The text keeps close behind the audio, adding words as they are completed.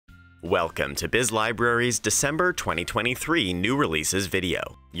Welcome to BizLibrary's December 2023 New Releases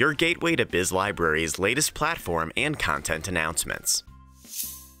video, your gateway to BizLibrary's latest platform and content announcements.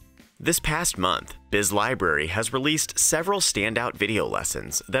 This past month, BizLibrary has released several standout video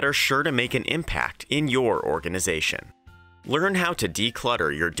lessons that are sure to make an impact in your organization. Learn how to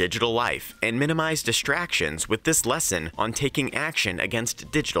declutter your digital life and minimize distractions with this lesson on taking action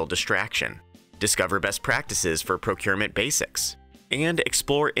against digital distraction. Discover best practices for procurement basics, and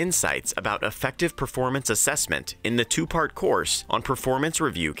explore insights about effective performance assessment in the two-part course on performance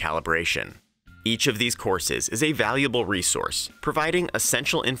review calibration. Each of these courses is a valuable resource, providing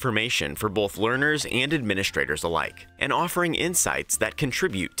essential information for both learners and administrators alike, and offering insights that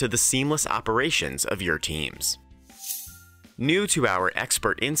contribute to the seamless operations of your teams. New to our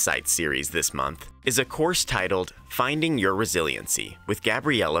Expert Insights series this month is a course titled Finding Your Resiliency with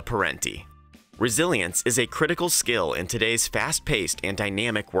Gabriella Parenti. Resilience is a critical skill in today's fast-paced and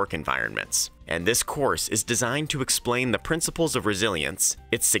dynamic work environments, and this course is designed to explain the principles of resilience,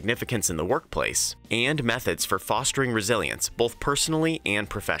 its significance in the workplace, and methods for fostering resilience both personally and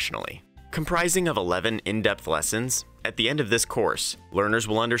professionally. Comprising of 11 in-depth lessons, at the end of this course, learners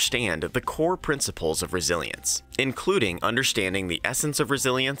will understand the core principles of resilience, including understanding the essence of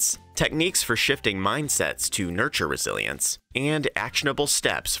resilience, techniques for shifting mindsets to nurture resilience, and actionable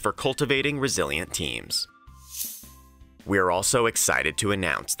steps for cultivating resilient teams. We are also excited to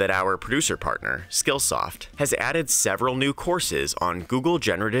announce that our producer partner, Skillsoft, has added several new courses on Google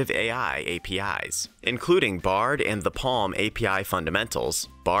Generative AI APIs, including Bard and the Palm API Fundamentals,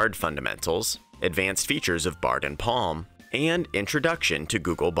 Bard Fundamentals, Advanced Features of Bard and Palm, and Introduction to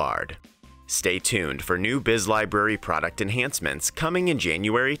Google Bard. Stay tuned for new BizLibrary product enhancements coming in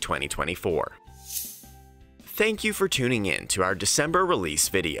January 2024. Thank you for tuning in to our December release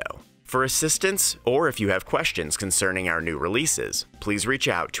video. For assistance, or if you have questions concerning our new releases, please reach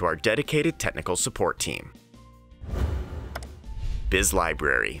out to our dedicated technical support team.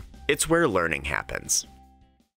 BizLibrary. It's where learning happens.